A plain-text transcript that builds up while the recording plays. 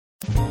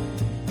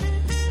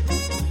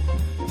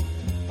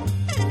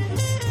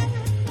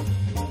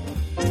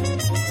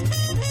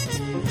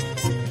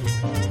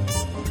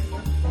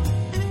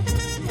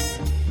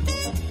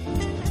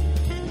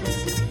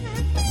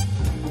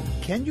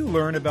when you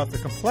learn about the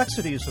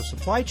complexities of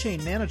supply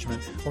chain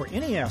management or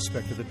any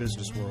aspect of the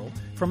business world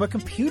from a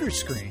computer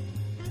screen.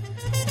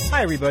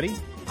 Hi, everybody.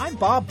 I'm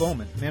Bob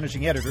Bowman,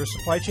 Managing Editor of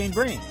Supply Chain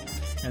Brain,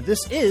 and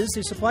this is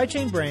the Supply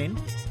Chain Brain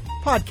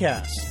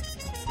podcast.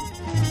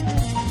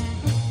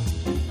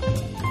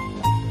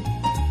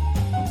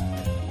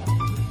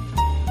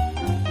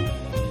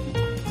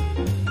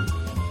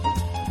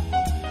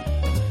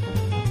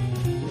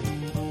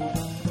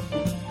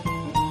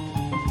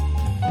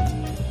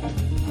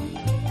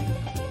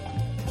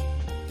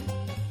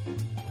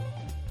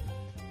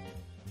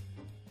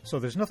 So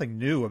there's nothing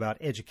new about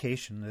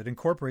education that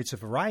incorporates a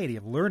variety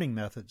of learning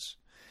methods.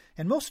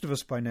 And most of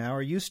us by now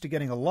are used to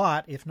getting a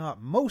lot, if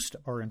not most,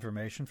 of our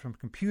information from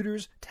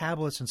computers,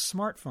 tablets, and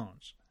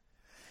smartphones.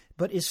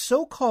 But is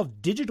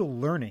so-called digital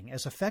learning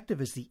as effective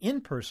as the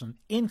in-person,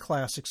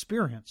 in-class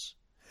experience?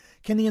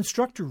 Can the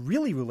instructor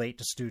really relate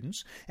to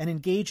students and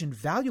engage in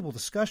valuable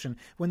discussion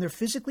when they're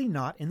physically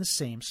not in the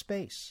same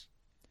space?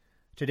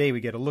 Today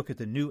we get a look at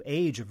the new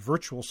age of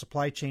virtual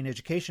supply chain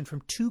education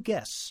from two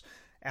guests,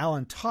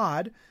 Alan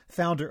Todd,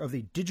 founder of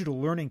the digital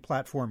learning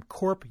platform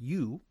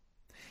CorpU,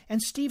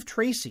 and Steve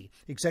Tracy,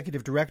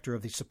 executive director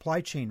of the Supply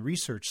Chain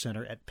Research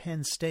Center at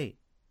Penn State.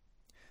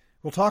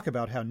 We'll talk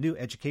about how new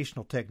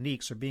educational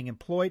techniques are being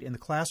employed in the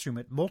classroom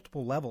at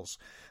multiple levels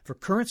for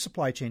current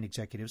supply chain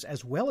executives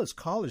as well as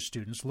college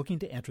students looking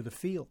to enter the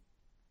field.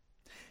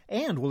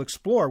 And we'll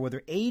explore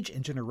whether age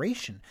and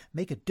generation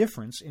make a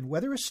difference in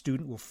whether a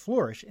student will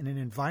flourish in an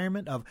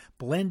environment of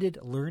blended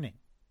learning.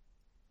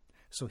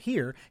 So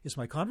here is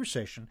my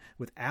conversation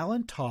with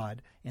Alan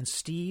Todd and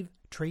Steve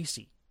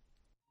Tracy.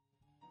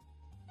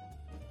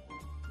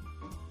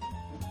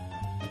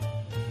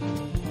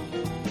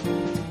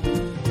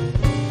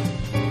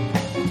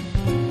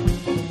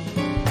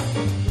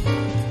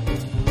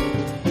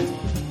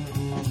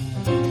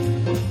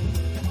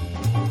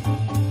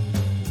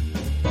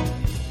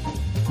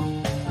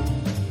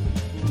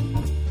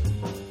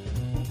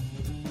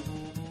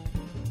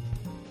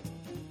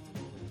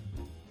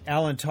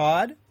 Alan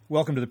Todd,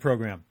 welcome to the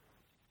program.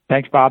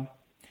 Thanks, Bob.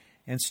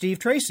 And Steve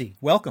Tracy,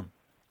 welcome.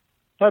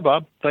 Hi,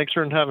 Bob. Thanks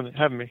for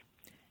having me.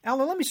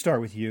 Alan, let me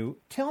start with you.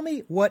 Tell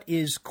me, what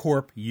is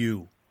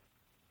CorpU?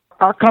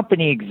 Our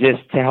company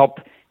exists to help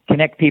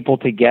connect people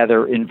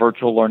together in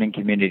virtual learning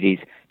communities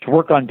to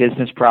work on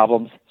business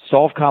problems,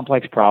 solve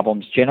complex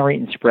problems, generate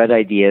and spread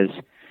ideas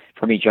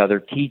from each other,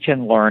 teach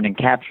and learn, and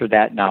capture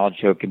that knowledge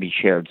so it can be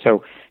shared.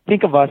 So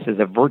think of us as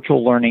a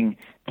virtual learning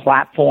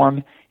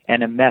platform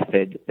and a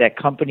method that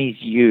companies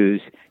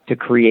use to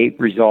create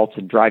results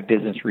and drive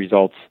business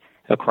results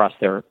across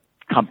their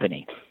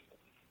company.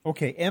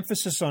 Okay,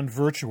 emphasis on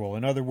virtual.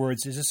 In other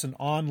words, is this an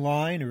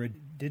online or a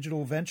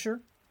digital venture?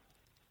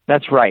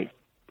 That's right.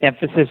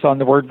 Emphasis on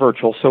the word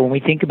virtual. So when we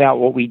think about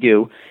what we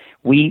do,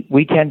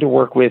 we tend to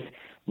work with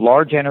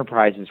large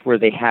enterprises where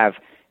they have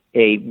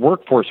a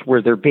workforce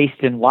where they're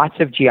based in lots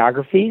of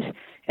geographies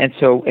and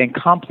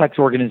complex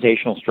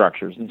organizational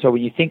structures. And so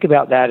when you think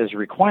about that as a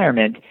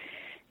requirement,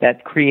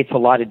 that creates a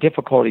lot of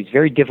difficulties,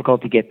 very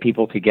difficult to get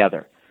people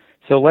together.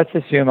 So let's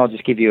assume, I'll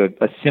just give you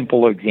a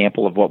simple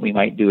example of what we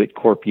might do at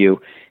CorpU,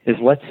 is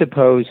let's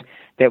suppose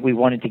that we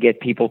wanted to get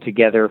people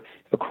together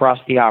across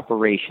the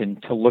operation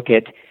to look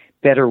at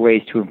better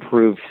ways to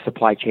improve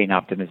supply chain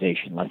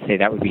optimization. Let's say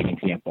that would be an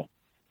example.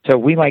 So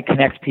we might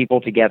connect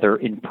people together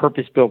in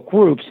purpose-built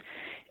groups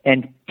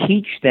and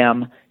teach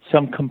them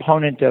some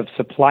component of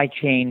supply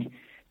chain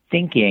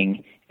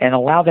thinking and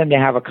allow them to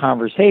have a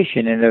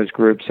conversation in those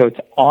groups. So it's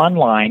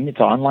online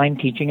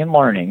teaching and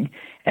learning,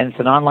 and it's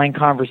an online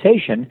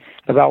conversation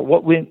about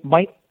what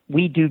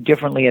we do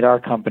differently at our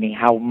company,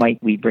 how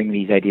might we bring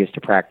these ideas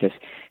to practice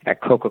at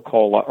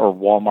Coca-Cola or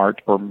Walmart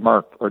or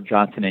Merck or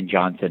Johnson &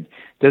 Johnson.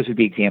 Those would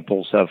be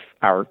examples of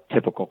our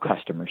typical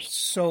customers.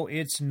 So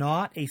it's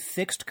not a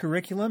fixed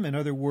curriculum? In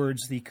other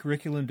words, the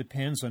curriculum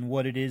depends on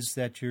what it is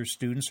that your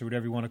students, or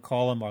whatever you want to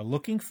call them, are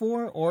looking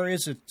for? Or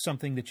is it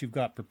something that you've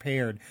got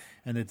prepared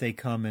and that they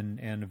come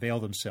and avail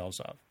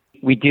themselves of?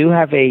 We do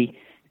have a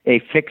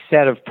fixed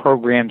set of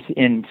programs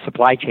in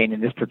supply chain,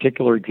 in this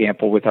particular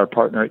example with our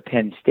partner at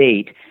Penn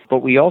State,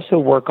 but we also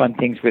work on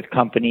things with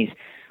companies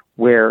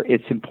where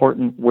it's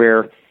important,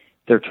 where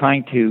they're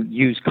trying to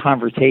use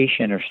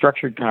conversation or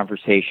structured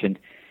conversation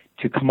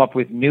to come up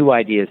with new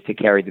ideas to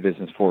carry the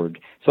business forward.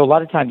 So a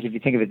lot of times, if you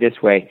think of it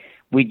this way,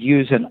 we'd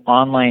use an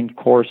online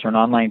course or an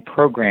online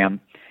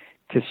program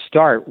to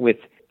start with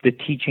the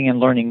teaching and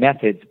learning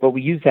methods, but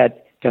we use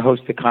that to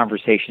host the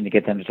conversation to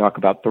get them to talk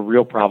about the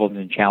real problems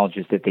and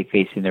challenges that they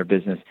face in their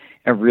business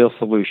and real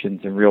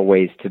solutions and real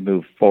ways to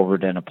move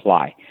forward and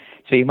apply.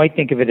 So you might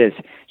think of it as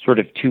sort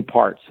of two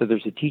parts. So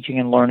there's a teaching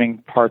and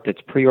learning part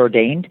that's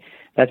preordained.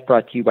 That's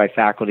brought to you by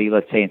faculty,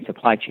 let's say in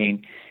supply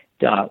chain,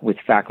 with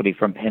faculty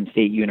from Penn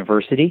State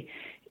University.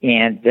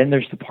 And then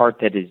there's the part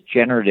that is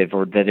generative,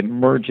 or that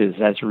emerges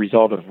as a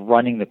result of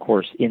running the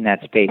course in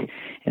that space.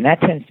 And that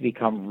tends to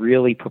become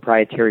really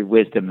proprietary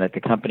wisdom that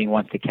the company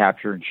wants to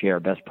capture and share,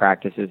 best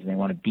practices, and they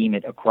want to beam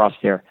it across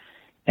their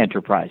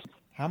enterprise.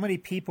 How many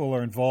people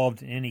are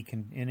involved in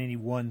any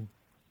one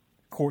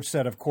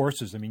set of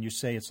courses? I mean, you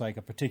say it's like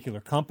a particular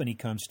company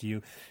comes to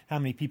you. How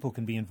many people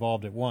can be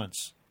involved at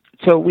once?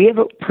 So we have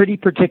a pretty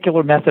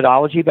particular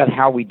methodology about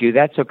how we do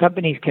that. So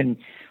companies can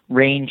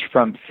range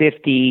from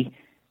 50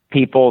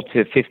 people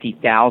to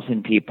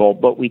 50,000 people,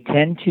 but we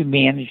tend to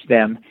manage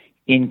them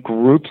in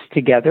groups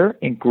together,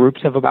 in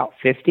groups of about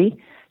 50.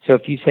 So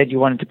if you said you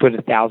wanted to put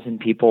 1,000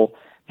 people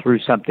through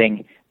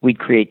something, we'd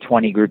create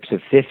 20 groups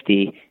of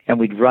 50, and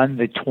we'd run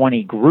the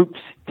 20 groups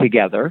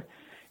together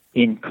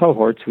in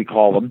cohorts, we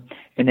call them,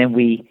 and then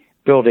we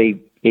build a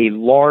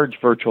large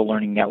virtual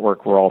learning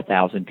network where all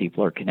 1,000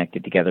 people are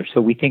connected together.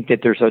 So we think that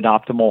there's an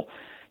optimal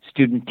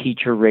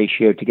student-teacher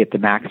ratio to get the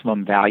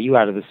maximum value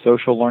out of the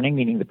social learning,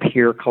 meaning the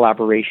peer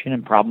collaboration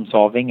and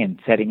problem-solving and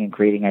setting and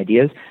creating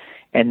ideas.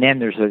 And then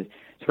there's a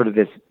sort of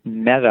this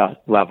meta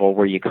level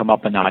where you come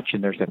up a notch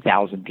and there's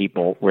 1,000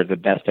 people where the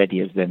best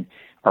ideas then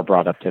are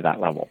brought up to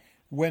that level.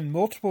 When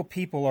multiple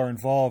people are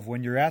involved,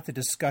 when you're at the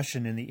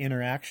discussion and the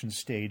interaction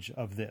stage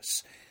of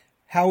this,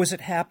 how is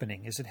it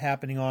happening? Is it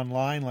happening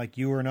online like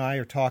you and I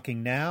are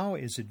talking now?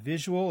 Is it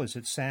visual? Is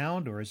it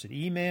sound? Or is it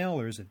email?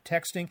 Or is it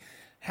texting?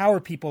 How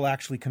are people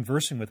actually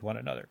conversing with one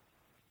another?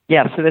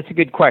 Yeah, so that's a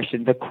good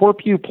question. The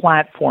CorpU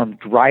platform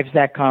drives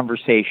that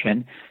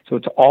conversation, so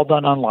it's all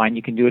done online.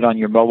 You can do it on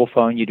your mobile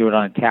phone, you do it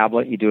on a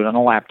tablet, you do it on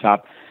a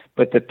laptop,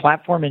 but the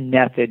platform and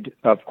method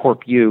of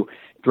CorpU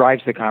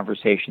drives the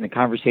conversation. The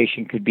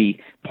conversation could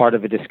be part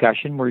of a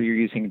discussion where you're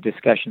using a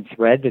discussion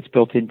thread that's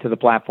built into the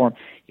platform.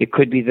 It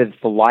could be that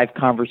it's a live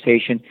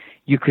conversation.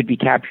 You could be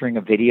capturing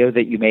a video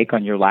that you make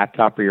on your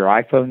laptop or your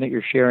iPhone that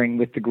you're sharing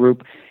with the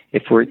group.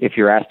 If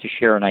you're asked to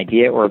share an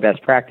idea or a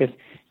best practice,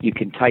 you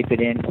can type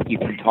it in, you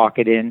can talk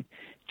it in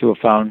to a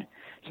phone.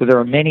 So there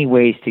are many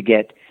ways to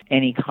get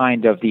any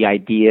kind of the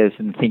ideas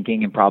and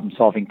thinking and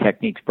problem-solving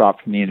techniques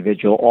brought from the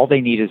individual. All they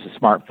need is a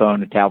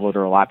smartphone, a tablet,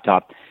 or a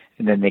laptop,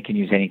 and then they can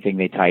use anything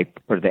they type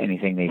or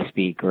anything they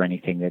speak or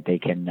anything that they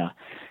can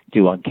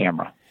do on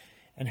camera.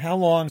 And how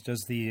long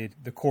does the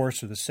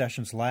course or the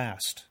sessions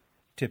last,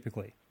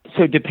 typically?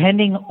 So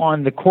depending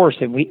on the course,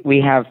 and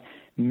we have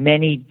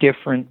many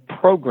different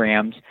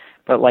programs,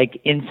 but like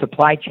in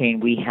supply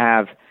chain, we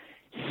have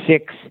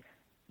 6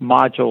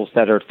 modules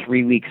that are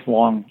 3 weeks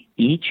long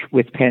each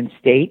with Penn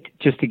State.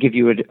 Just to give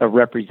you a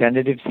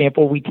representative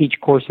sample, we teach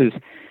courses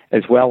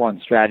as well on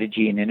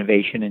strategy and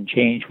innovation and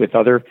change with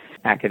other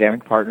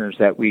academic partners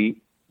that we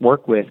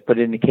work with. But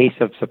in the case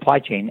of supply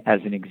chain,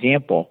 as an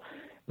example,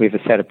 we have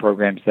a set of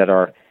programs that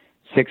are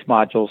 6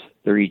 modules.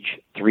 They're each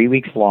 3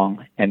 weeks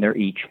long, and they're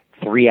each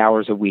 3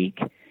 hours a week.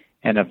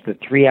 And of the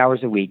 3 hours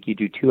a week, you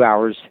do 2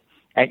 hours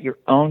at your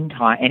own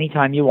time,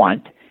 anytime you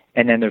want.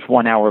 And then there's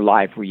 1 hour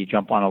live where you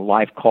jump on a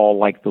live call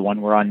like the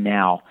one we're on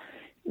now,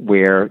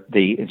 where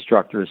the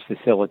instructor is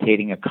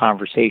facilitating a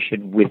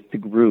conversation with the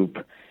group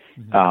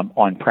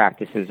on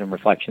practices and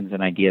reflections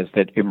and ideas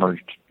that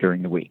emerged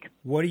during the week.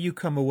 What do you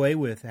come away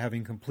with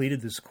having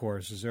completed this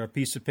course? Is there a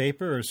piece of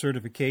paper or a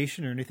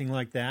certification or anything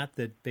like that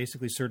that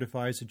basically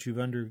certifies that you've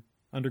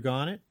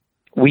undergone it?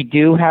 We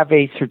do have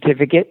a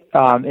certificate.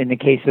 In the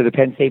case of the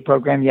Penn State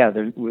program,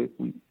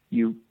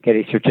 you get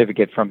a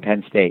certificate from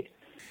Penn State.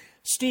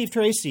 Steve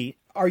Tracy,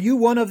 are you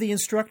one of the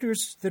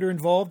instructors that are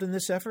involved in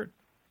this effort?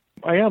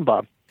 I am,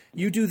 Bob.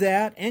 You do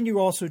that, and you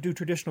also do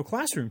traditional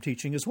classroom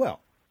teaching as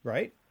well,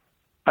 right?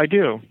 I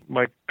do.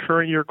 My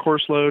current year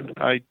course load,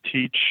 I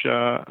teach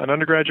an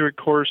undergraduate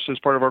course as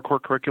part of our core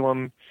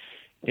curriculum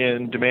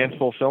in demand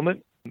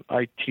fulfillment.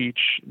 I teach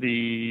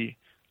the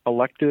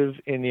elective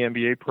in the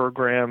MBA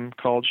program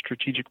called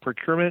strategic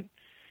procurement,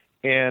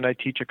 and I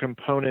teach a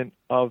component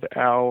of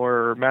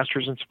our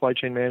Master's in Supply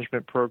Chain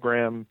Management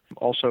program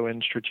also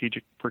in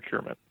strategic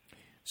procurement.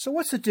 So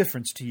what's the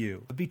difference to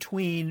you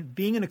between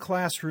being in a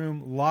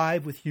classroom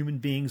live with human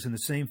beings in the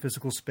same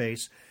physical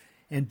space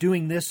and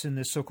doing this in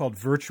this so-called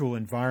virtual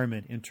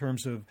environment in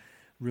terms of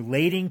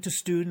relating to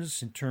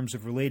students, in terms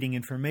of relating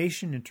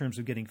information, in terms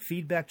of getting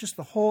feedback, just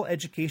the whole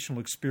educational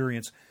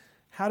experience?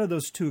 How do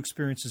those two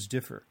experiences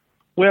differ?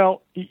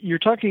 Well, you're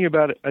talking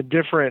about a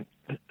different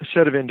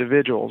set of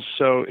individuals.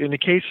 So in the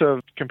case of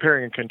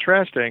comparing and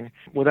contrasting,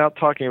 without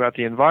talking about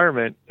the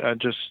environment,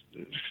 just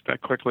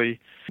that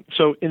quickly.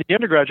 So in the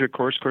undergraduate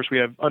course, of course, we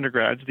have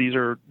undergrads. These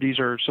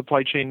are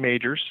supply chain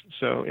majors.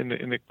 So in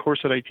the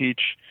course that I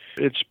teach,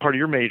 it's part of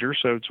your major,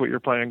 so it's what you're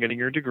planning on getting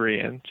your degree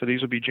in. So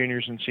these will be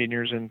juniors and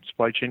seniors in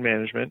supply chain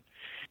management.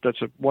 That's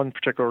one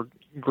particular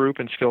group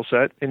and skill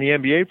set. In the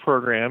MBA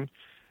program,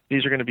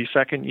 these are going to be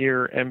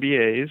second-year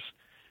MBAs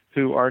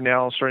who are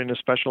now starting to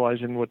specialize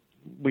in what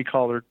we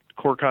call their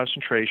core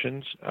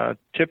concentrations.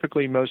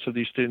 Typically, most of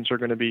these students are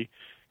going to be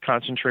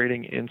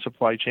concentrating in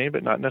supply chain,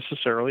 but not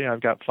necessarily.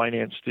 I've got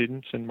finance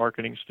students and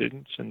marketing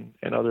students and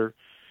other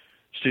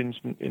students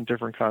in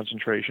different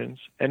concentrations.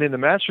 And in the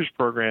master's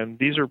program,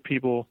 these are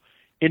people,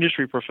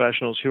 industry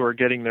professionals, who are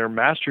getting their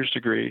master's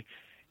degree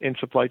in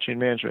supply chain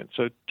management.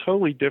 So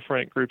totally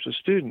different groups of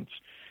students.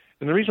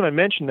 And the reason I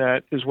mention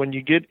that is when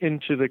you get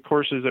into the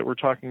courses that we're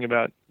talking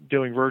about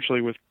doing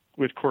virtually with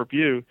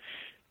CorpU,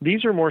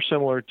 these are more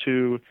similar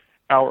to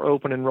our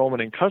open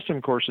enrollment and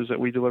custom courses that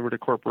we deliver to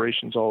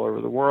corporations all over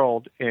the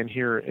world and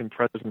here in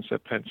presence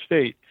at Penn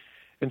State.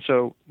 And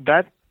so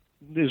that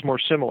is more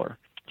similar.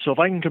 So if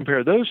I can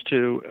compare those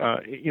two,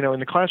 in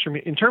the classroom,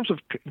 in terms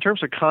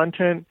of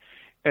content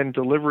and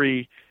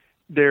delivery,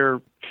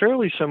 they're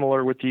fairly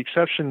similar with the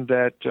exception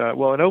that,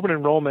 in open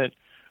enrollment,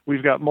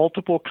 we've got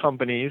multiple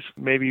companies,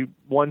 maybe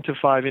 1 to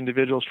 5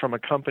 individuals from a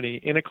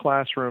company in a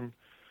classroom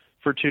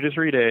for 2 to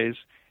 3 days,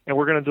 and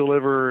we're going to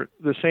deliver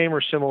the same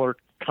or similar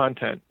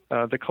content.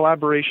 The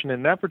collaboration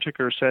in that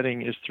particular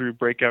setting is through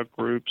breakout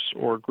groups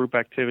or group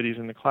activities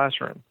in the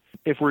classroom.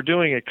 If we're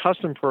doing a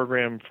custom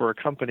program for a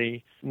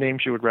company,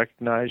 names you would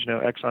recognize,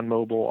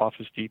 ExxonMobil,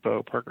 Office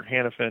Depot, Parker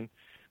Hannifin,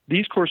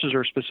 these courses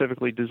are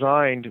specifically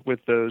designed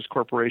with those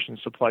corporation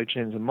supply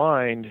chains in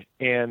mind,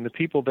 and the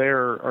people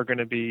there are going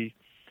to be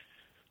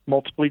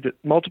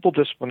multiple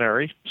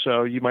disciplinary.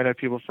 So you might have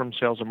people from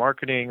sales and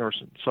marketing or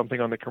something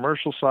on the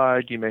commercial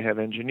side. You may have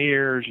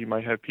engineers. You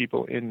might have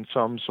people in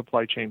some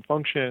supply chain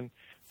function.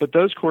 But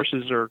those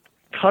courses are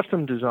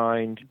custom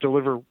designed to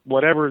deliver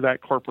whatever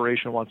that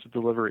corporation wants to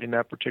deliver in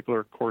that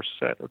particular course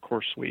set or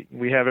course suite.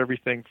 And we have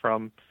everything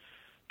from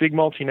big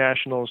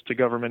multinationals to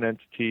government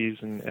entities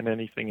and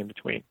anything in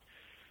between.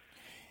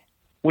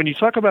 When you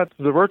talk about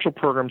the virtual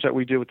programs that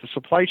we do with the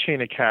Supply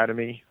Chain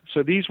Academy,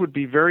 so these would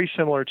be very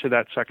similar to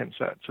that second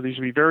set. So these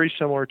would be very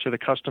similar to the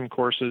custom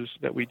courses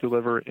that we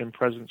deliver in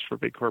presence for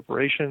big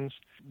corporations.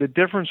 The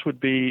difference would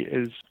be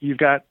is you've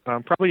got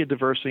probably a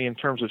diversity in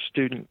terms of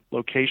student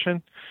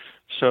location.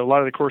 So a lot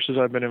of the courses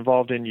I've been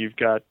involved in, you've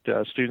got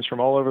students from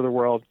all over the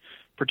world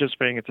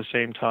participating at the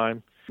same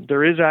time.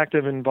 There is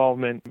active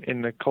involvement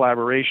in the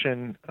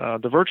collaboration,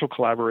 the virtual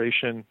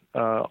collaboration,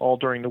 all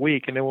during the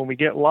week. And then when we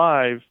get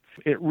live,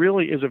 it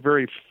really is a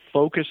very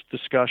focused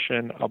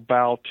discussion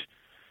about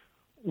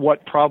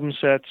what problem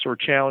sets or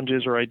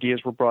challenges or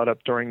ideas were brought up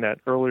during that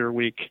earlier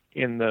week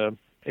in the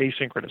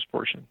asynchronous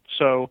portion.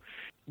 So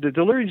the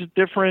delivery is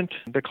different.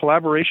 The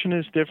collaboration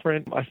is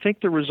different. I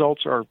think the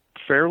results are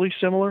fairly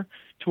similar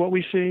to what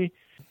we see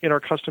in our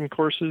custom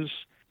courses.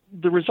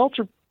 The results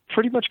are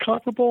pretty much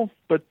comparable,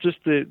 but just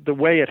the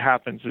way it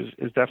happens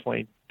is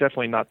definitely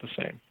not the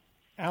same.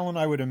 Alan,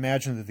 I would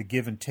imagine that the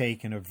give and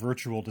take in a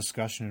virtual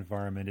discussion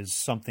environment is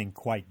something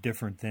quite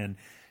different than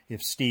if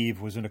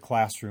Steve was in a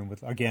classroom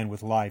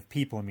with live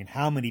people. I mean,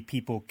 how many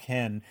people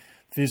can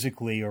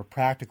physically or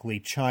practically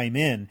chime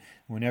in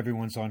when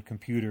everyone's on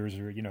computers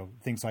or,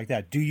 things like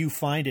that? Do you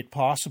find it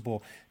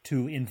possible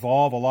to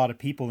involve a lot of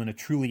people in a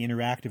truly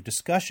interactive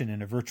discussion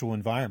in a virtual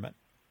environment?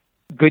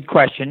 Good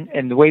question.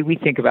 And the way we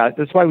think about it,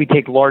 that's why we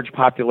take large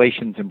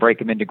populations and break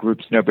them into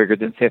groups no bigger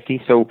than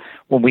 50. So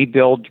when we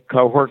build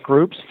cohort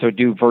groups, so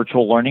do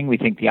virtual learning, we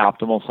think the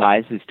optimal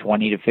size is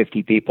 20 to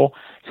 50 people.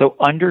 So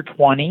under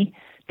 20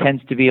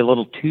 tends to be a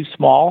little too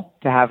small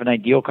to have an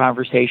ideal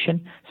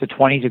conversation. So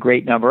 20 is a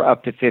great number,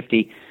 up to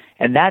 50.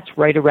 And that's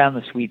right around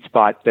the sweet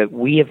spot that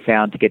we have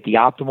found to get the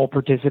optimal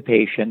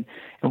participation.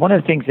 And one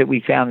of the things that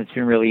we found that's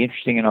been really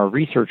interesting in our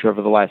research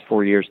over the last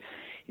 4 years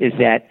is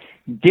that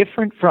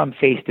different from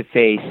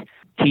face-to-face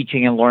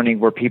teaching and learning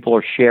where people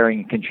are sharing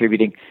and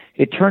contributing,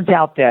 it turns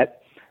out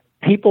that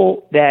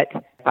people that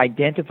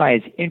identify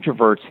as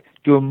introverts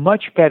do a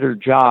much better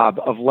job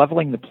of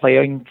leveling the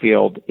playing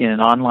field in an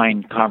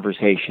online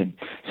conversation.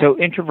 So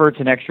introverts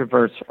and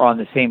extroverts are on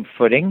the same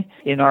footing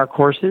in our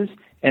courses,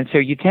 and so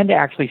you tend to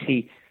actually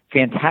see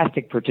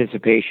fantastic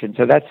participation.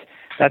 So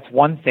that's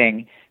one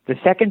thing. The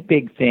second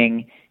big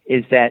thing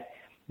is that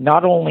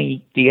not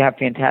only do you have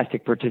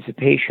fantastic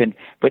participation,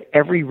 but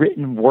every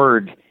written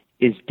word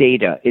is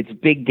data. It's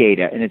big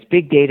data, and it's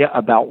big data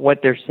about what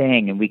they're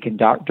saying, and we can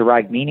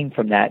derive meaning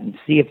from that and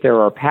see if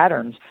there are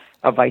patterns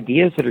of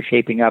ideas that are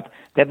shaping up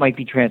that might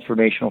be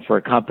transformational for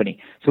a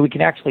company. So we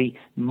can actually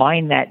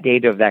mine that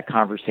data of that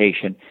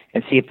conversation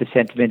and see if the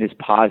sentiment is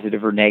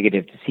positive or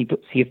negative, to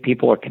see if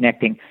people are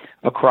connecting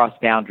across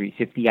boundaries,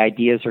 if the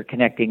ideas are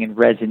connecting and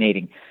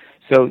resonating.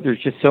 So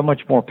there's just so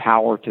much more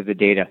power to the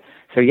data.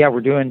 So yeah,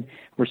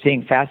 we're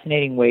seeing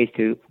fascinating ways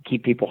to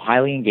keep people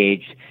highly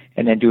engaged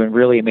and then doing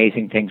really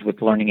amazing things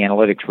with learning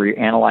analytics where you're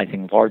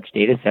analyzing large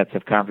data sets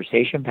of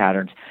conversation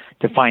patterns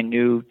to find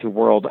new to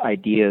world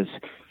ideas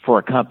for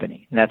a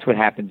company. And that's what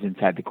happens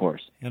inside the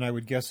course. And I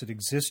would guess that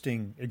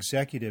existing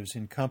executives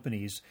in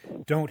companies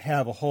don't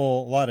have a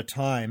whole lot of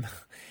time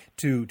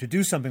to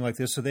do something like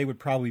this, so they would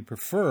probably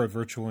prefer a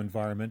virtual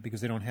environment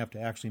because they don't have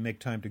to actually make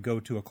time to go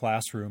to a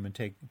classroom and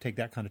take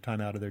that kind of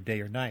time out of their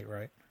day or night,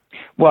 right?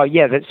 Well,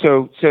 yeah,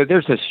 so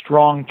there's a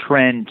strong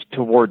trend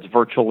towards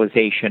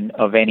virtualization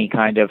of any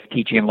kind of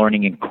teaching and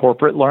learning in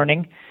corporate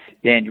learning,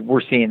 and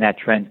we're seeing that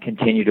trend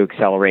continue to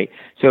accelerate.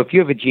 So if you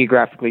have a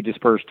geographically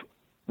dispersed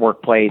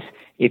workplace,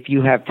 if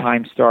you have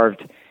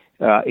time-starved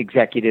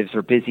executives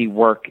or busy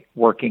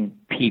working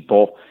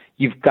people,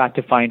 you've got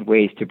to find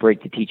ways to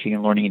break the teaching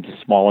and learning into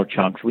smaller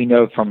chunks. We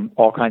know from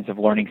all kinds of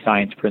learning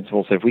science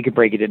principles that if we could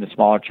break it into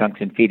smaller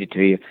chunks and feed it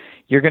to you,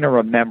 you're going to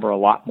remember a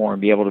lot more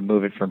and be able to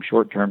move it from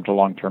short-term to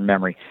long-term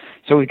memory.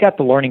 So we've got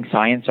the learning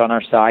science on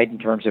our side in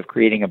terms of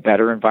creating a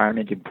better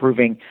environment,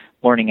 improving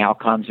learning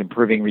outcomes,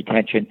 improving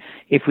retention.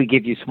 If we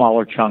give you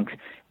smaller chunks,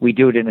 we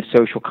do it in a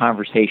social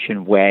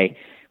conversation way,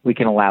 we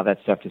can allow that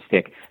stuff to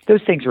stick. Those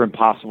things are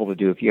impossible to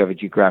do if you have a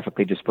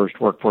geographically dispersed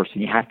workforce,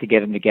 and you have to get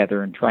them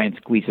together and try and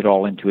squeeze it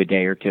all into a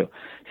day or two.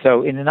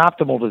 So in an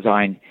optimal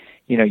design,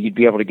 you'd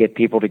be able to get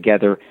people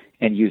together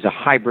and use a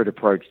hybrid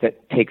approach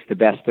that takes the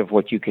best of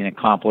what you can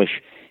accomplish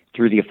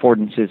through the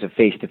affordances of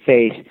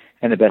face-to-face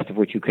and the best of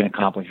what you can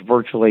accomplish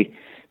virtually.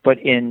 But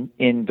in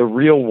the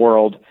real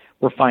world,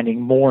 we're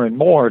finding more and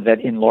more that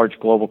in large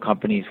global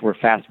companies where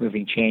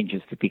fast-moving change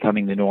is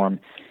becoming the norm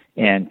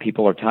and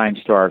people are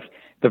time-starved,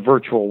 the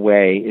virtual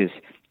way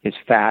is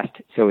fast,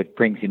 so it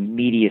brings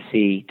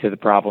immediacy to the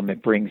problem.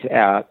 It brings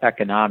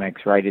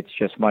economics, right? It's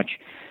just much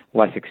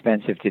less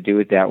expensive to do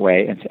it that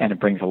way, and it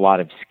brings a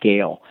lot of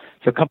scale.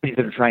 So companies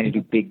that are trying to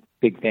do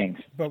big things.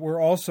 But we're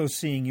also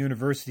seeing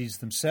universities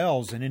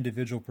themselves and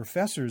individual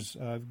professors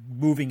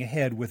moving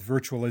ahead with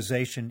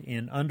virtualization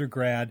in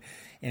undergrad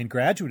and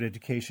graduate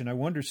education. I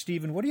wonder,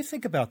 Stephen, what do you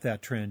think about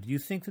that trend? Do you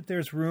think that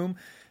there's room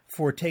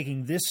for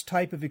taking this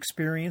type of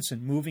experience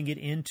and moving it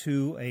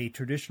into a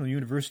traditional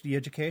university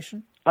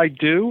education? I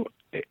do.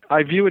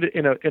 I view it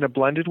in a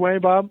blended way,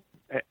 Bob.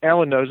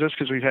 Alan knows this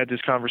because we've had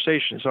this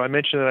conversation. So I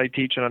mentioned that I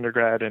teach an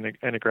undergrad and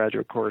a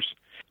graduate course.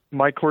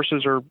 My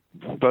courses are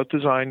both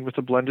designed with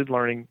a blended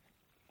learning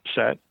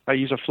set. I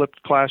use a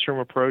flipped classroom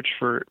approach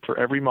for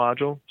every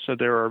module. So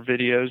there are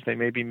videos. They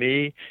may be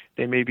me.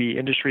 They may be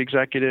industry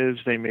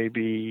executives. They may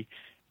be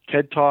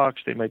TED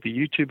Talks. They might be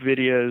YouTube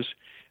videos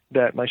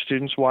that my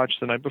students watch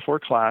the night before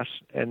class,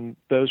 and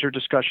those are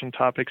discussion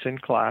topics in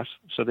class.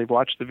 So they've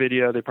watched the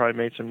video, they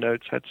probably made some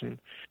notes, had some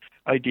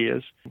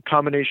ideas.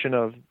 Combination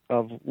of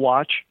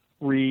watch,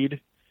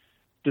 read,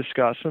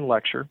 discuss, and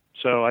lecture.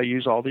 So I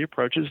use all the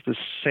approaches, the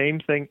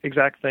same thing,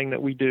 exact thing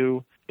that we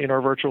do in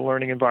our virtual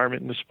learning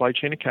environment in the Supply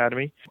Chain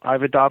Academy.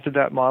 I've adopted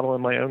that model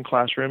in my own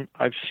classroom.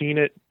 I've seen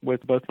it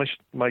with both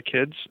my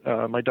kids,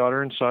 my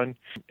daughter and son,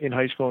 in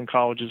high school and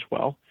college as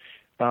well.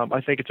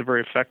 I think it's a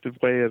very effective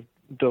way of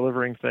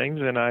delivering things,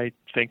 and I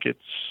think it's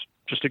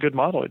just a good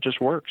model. It just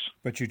works.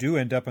 But you do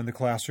end up in the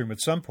classroom at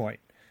some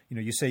point.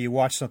 You say you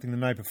watch something the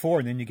night before,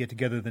 and then you get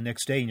together the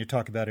next day and you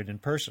talk about it in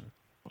person.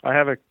 I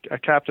have a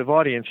captive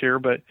audience here,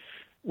 but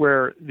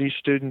where these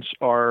students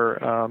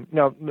are,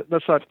 no,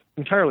 that's not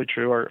entirely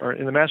true. Or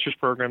in the master's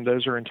program,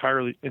 those are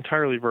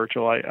entirely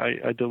virtual.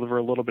 I deliver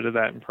a little bit of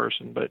that in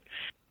person, but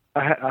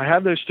I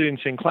have those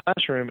students in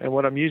classroom, and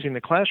what I'm using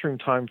the classroom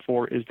time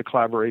for is the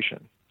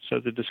collaboration. So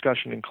the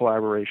discussion and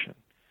collaboration.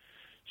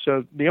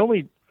 So the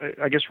only,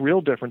 I guess, real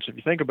difference, if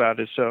you think about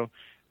it, is so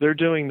they're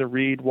doing the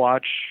read,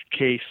 watch,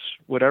 case,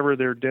 whatever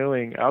they're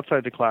doing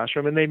outside the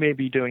classroom, and they may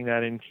be doing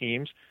that in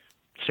teams,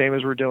 same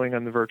as we're doing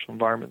on the virtual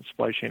environment,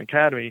 Supply Chain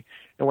Academy.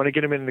 And when I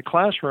get them in the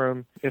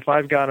classroom, if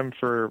I've got them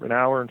for an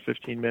hour and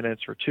 15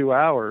 minutes or 2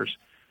 hours,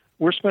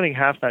 we're spending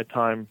half that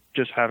time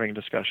just having a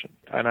discussion.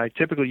 And I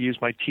typically use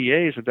my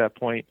TAs at that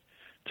point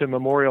to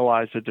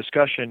memorialize the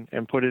discussion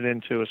and put it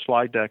into a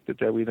slide deck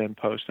that we then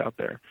post out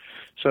there.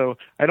 So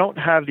I don't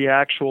have the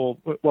actual,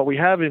 what we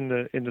have in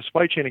the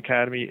Supply Chain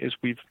Academy is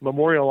we've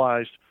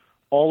memorialized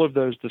all of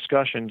those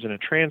discussions in a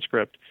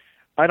transcript.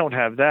 I don't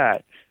have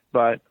that,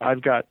 but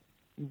I'd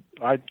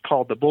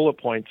call the bullet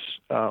points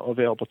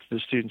available to the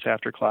students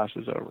after class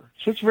is over.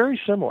 So it's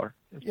very similar.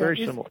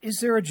 Similar. Is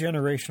there a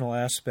generational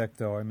aspect,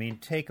 though? I mean,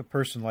 take a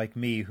person like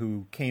me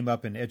who came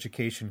up in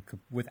education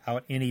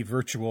without any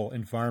virtual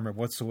environment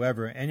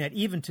whatsoever, and yet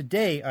even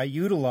today I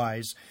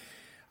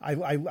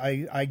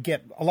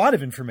get a lot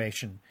of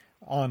information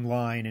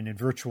online and in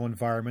virtual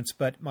environments,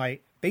 but my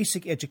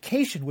basic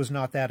education was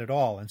not that at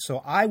all, and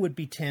so I would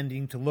be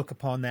tending to look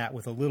upon that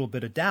with a little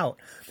bit of doubt.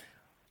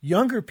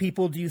 Younger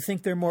people, do you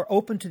think they're more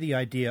open to the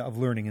idea of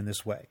learning in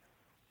this way?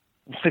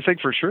 I think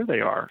for sure they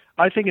are.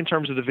 I think in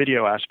terms of the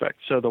video aspect,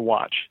 so the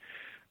watch.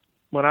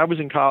 When I was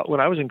in college,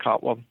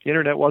 well, the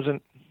internet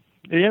wasn't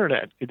the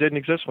internet. It didn't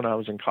exist when I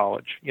was in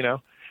college,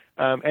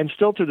 and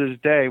still to this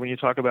day, when you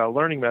talk about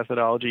learning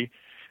methodology,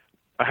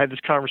 I had this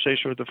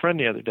conversation with a friend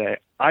the other day.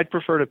 I'd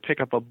prefer to pick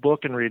up a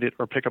book and read it,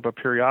 or pick up a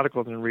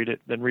periodical and read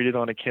it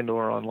on a Kindle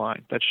or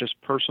online. That's just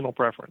personal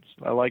preference.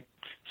 I like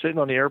sitting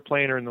on the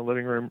airplane or in the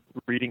living room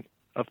reading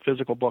a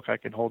physical book I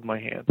can hold in my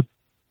hand.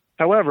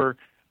 However,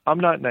 I'm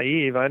not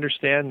naive. I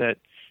understand that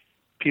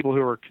people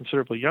who are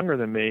considerably younger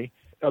than me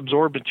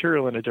absorb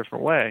material in a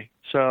different way.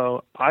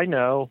 So I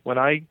know when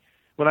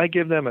I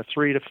give them a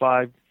 3 to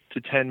 5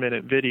 to 10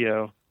 minute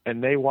video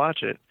and they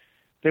watch it,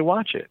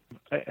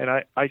 and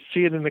I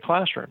see it in the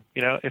classroom.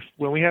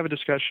 When we have a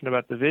discussion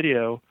about the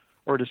video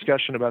or a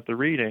discussion about the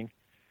reading,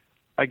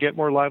 I get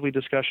more lively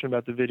discussion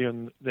about the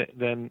video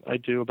than I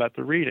do about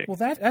the reading. Well,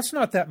 that's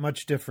not that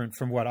much different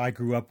from what I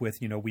grew up with.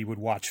 We would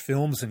watch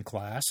films in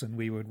class, and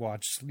we would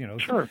watch,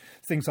 Sure.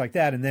 things like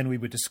that, and then we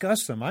would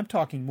discuss them. I'm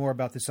talking more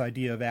about this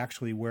idea of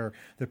actually where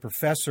the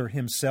professor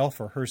himself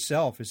or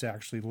herself is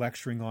actually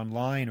lecturing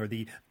online, or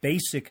the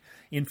basic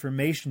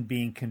information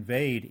being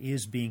conveyed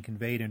is being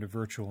conveyed in a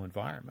virtual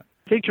environment.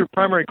 I think your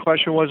primary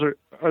question was,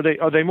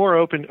 are they more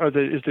open?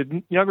 Is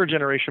the younger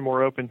generation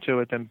more open to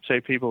it than,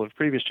 say, people of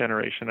previous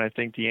generation? I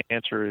think the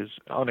answer is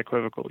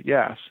unequivocal,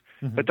 yes.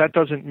 Mm-hmm. But that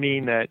doesn't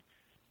mean that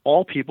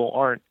all people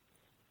aren't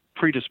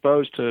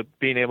predisposed to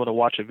being able to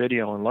watch a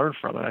video and learn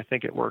from it. I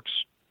think it works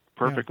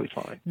perfectly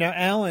fine. Now,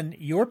 Alan,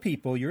 your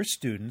people, your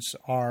students,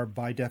 are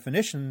by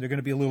definition, they're going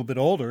to be a little bit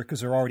older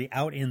because they're already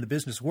out in the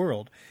business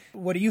world.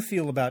 What do you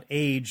feel about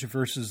age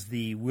versus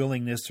the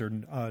willingness or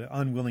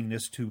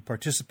unwillingness to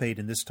participate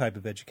in this type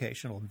of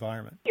educational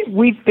environment?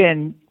 We've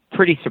been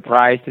pretty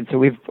surprised, and so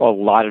we've a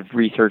lot of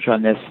research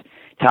on this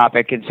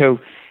topic. And so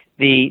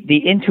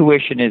the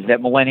intuition is that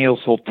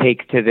millennials will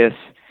take to this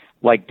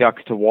like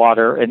ducks to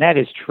water, and that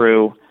is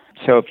true.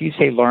 So if you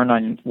say learn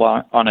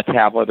on a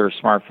tablet or a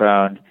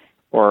smartphone,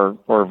 or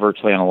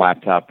virtually on a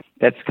laptop,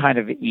 that's kind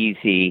of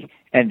easy,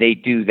 and they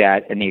do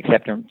that, and the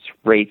acceptance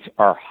rates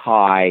are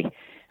high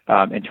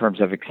in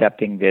terms of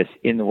accepting this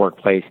in the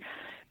workplace.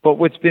 But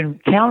what's been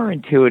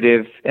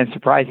counterintuitive and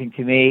surprising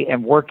to me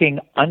and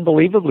working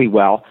unbelievably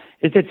well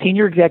is that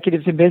senior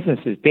executives in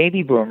businesses,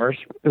 baby boomers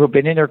who have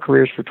been in their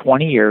careers for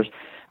 20 years,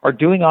 are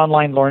doing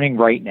online learning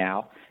right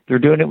now. They're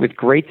doing it with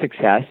great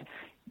success,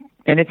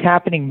 and it's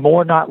happening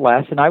more, not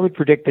less, and I would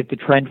predict that the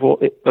trend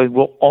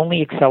will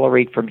only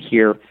accelerate from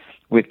here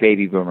with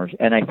baby boomers.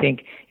 And I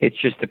think it's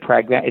just the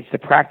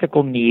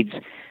practical needs.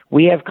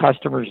 We have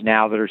customers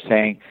now that are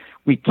saying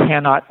we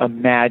cannot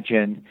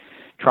imagine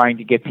trying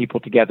to get people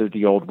together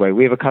the old way.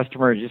 We have a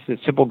customer, just a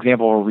simple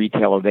example of a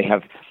retailer. They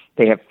have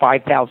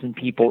 5,000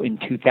 people in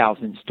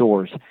 2,000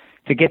 stores.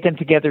 To get them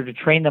together to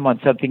train them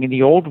on something in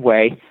the old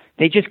way,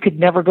 they just could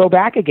never go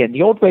back again.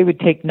 The old way would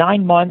take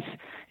 9 months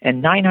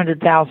and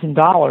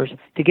 $900,000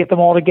 to get them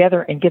all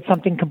together and get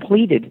something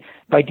completed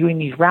by doing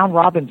these round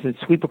robins that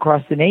sweep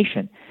across the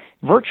nation.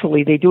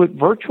 Virtually, they do it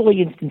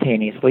virtually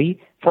instantaneously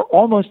for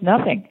almost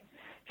nothing.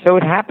 So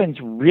it happens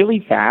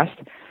really fast,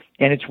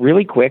 and it's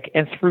really quick,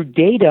 and through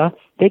data,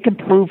 they can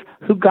prove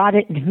who got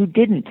it and who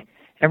didn't,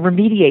 and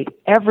remediate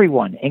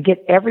everyone and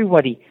get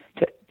everybody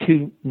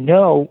to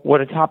know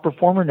what a top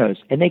performer knows.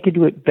 And they can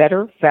do it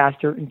better,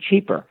 faster, and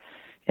cheaper.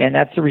 And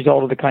that's the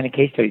result of the kind of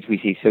case studies we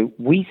see. So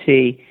we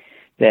see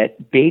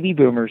that baby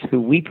boomers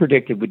who we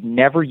predicted would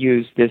never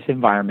use this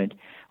environment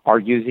are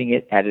using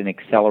it at an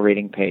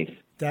accelerating pace.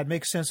 That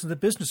makes sense in the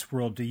business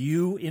world. Do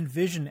you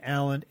envision,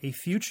 Alan, a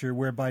future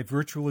whereby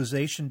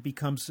virtualization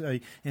becomes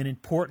an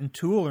important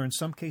tool, or in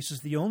some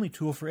cases the only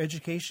tool for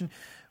education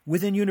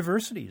within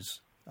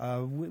universities,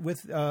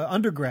 with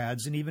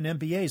undergrads and even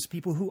MBAs,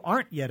 people who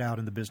aren't yet out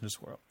in the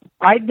business world?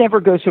 I'd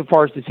never go so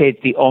far as to say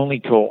it's the only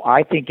tool.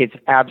 I think it's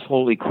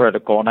absolutely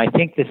critical, and I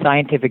think the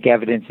scientific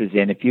evidence is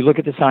in. If you look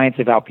at the science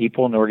of how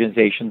people and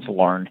organizations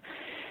learn,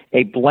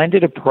 a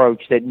blended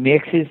approach that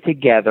mixes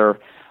together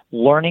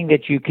learning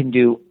that you can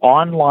do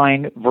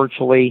online,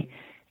 virtually,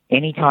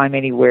 anytime,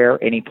 anywhere,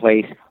 any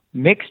place,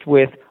 mixed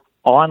with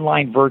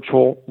online,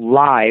 virtual,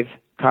 live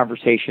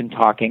conversation,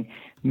 talking,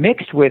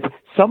 mixed with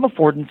some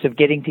affordance of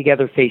getting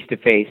together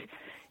face-to-face,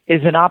 is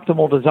an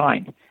optimal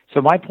design.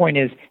 So my point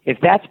is, if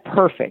that's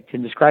perfect,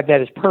 and describe that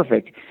as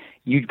perfect,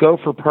 you'd go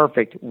for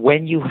perfect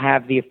when you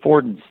have the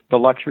affordance, the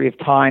luxury of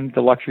time,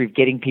 the luxury of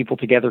getting people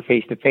together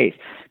face-to-face.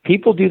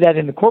 People do that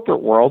in the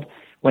corporate world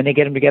when they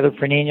get them together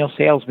for an annual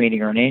sales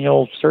meeting or an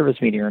annual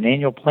service meeting or an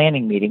annual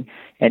planning meeting,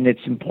 and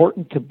it's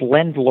important to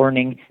blend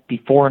learning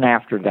before and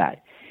after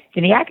that.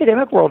 In the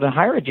academic world and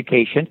higher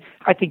education,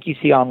 I think you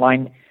see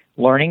online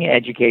learning and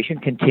education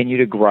continue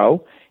to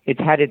grow.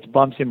 It's had its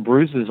bumps and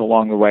bruises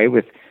along the way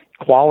with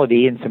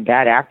quality, and some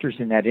bad actors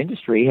in that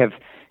industry have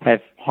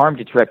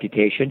harmed its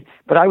reputation,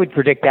 but I would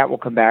predict that will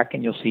come back,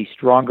 and you'll see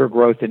stronger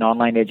growth in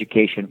online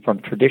education from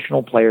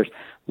traditional players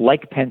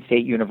like Penn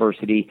State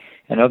University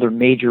and other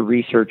major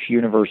research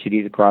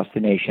universities across the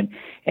nation.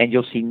 And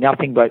you'll see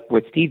nothing but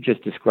what Steve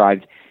just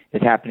described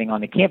is happening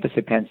on the campus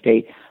at Penn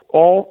State.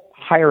 All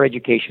higher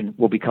education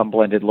will become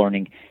blended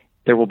learning.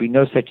 There will be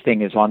no such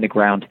thing as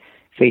on-the-ground,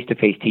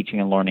 face-to-face teaching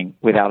and learning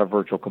without a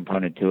virtual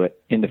component to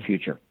it in the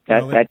future.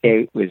 That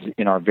day was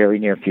in our very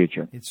near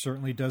future. It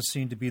certainly does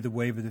seem to be the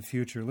wave of the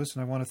future.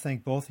 Listen, I want to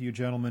thank both of you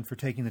gentlemen for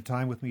taking the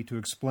time with me to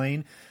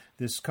explain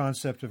this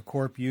concept of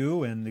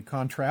CorpU and the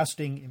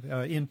contrasting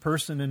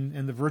in-person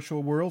and the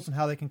virtual worlds and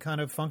how they can kind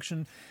of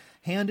function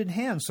hand in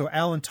hand. So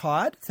Alan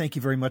Todd, thank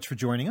you very much for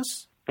joining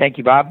us. Thank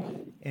you, Bob.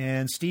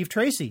 And Steve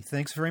Tracy,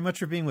 thanks very much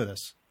for being with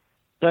us.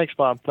 Thanks,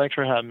 Bob. Thanks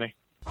for having me.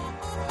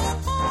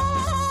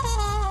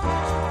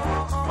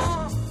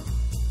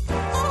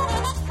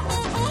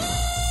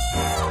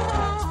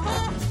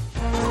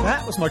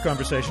 That was my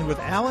conversation with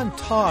Alan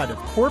Todd of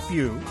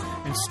CorpU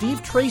and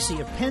Steve Tracy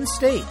of Penn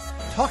State,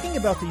 talking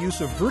about the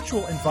use of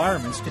virtual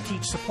environments to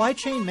teach supply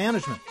chain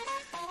management.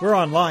 We're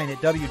online at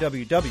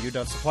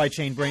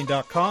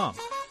www.supplychainbrain.com,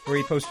 where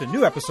we post a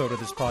new episode of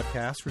this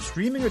podcast for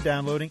streaming or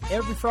downloading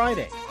every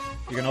Friday.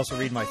 You can also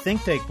read my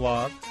Think Take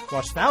blog,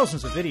 watch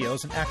thousands of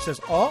videos, and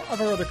access all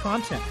of our other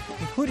content,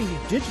 including the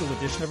digital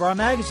edition of our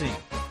magazine.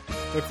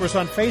 Look for us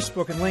on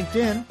Facebook and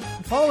LinkedIn,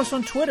 and follow us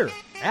on Twitter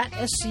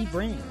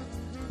 @SCBrain.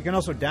 You can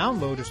also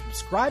download or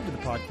subscribe to the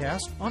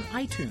podcast on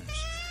iTunes.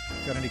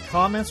 Got any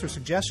comments or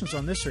suggestions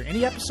on this or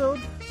any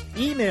episode?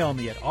 Email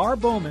me at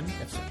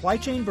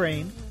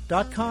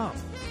rbowman@supplychainbrain.com.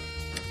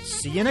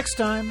 See you next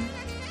time.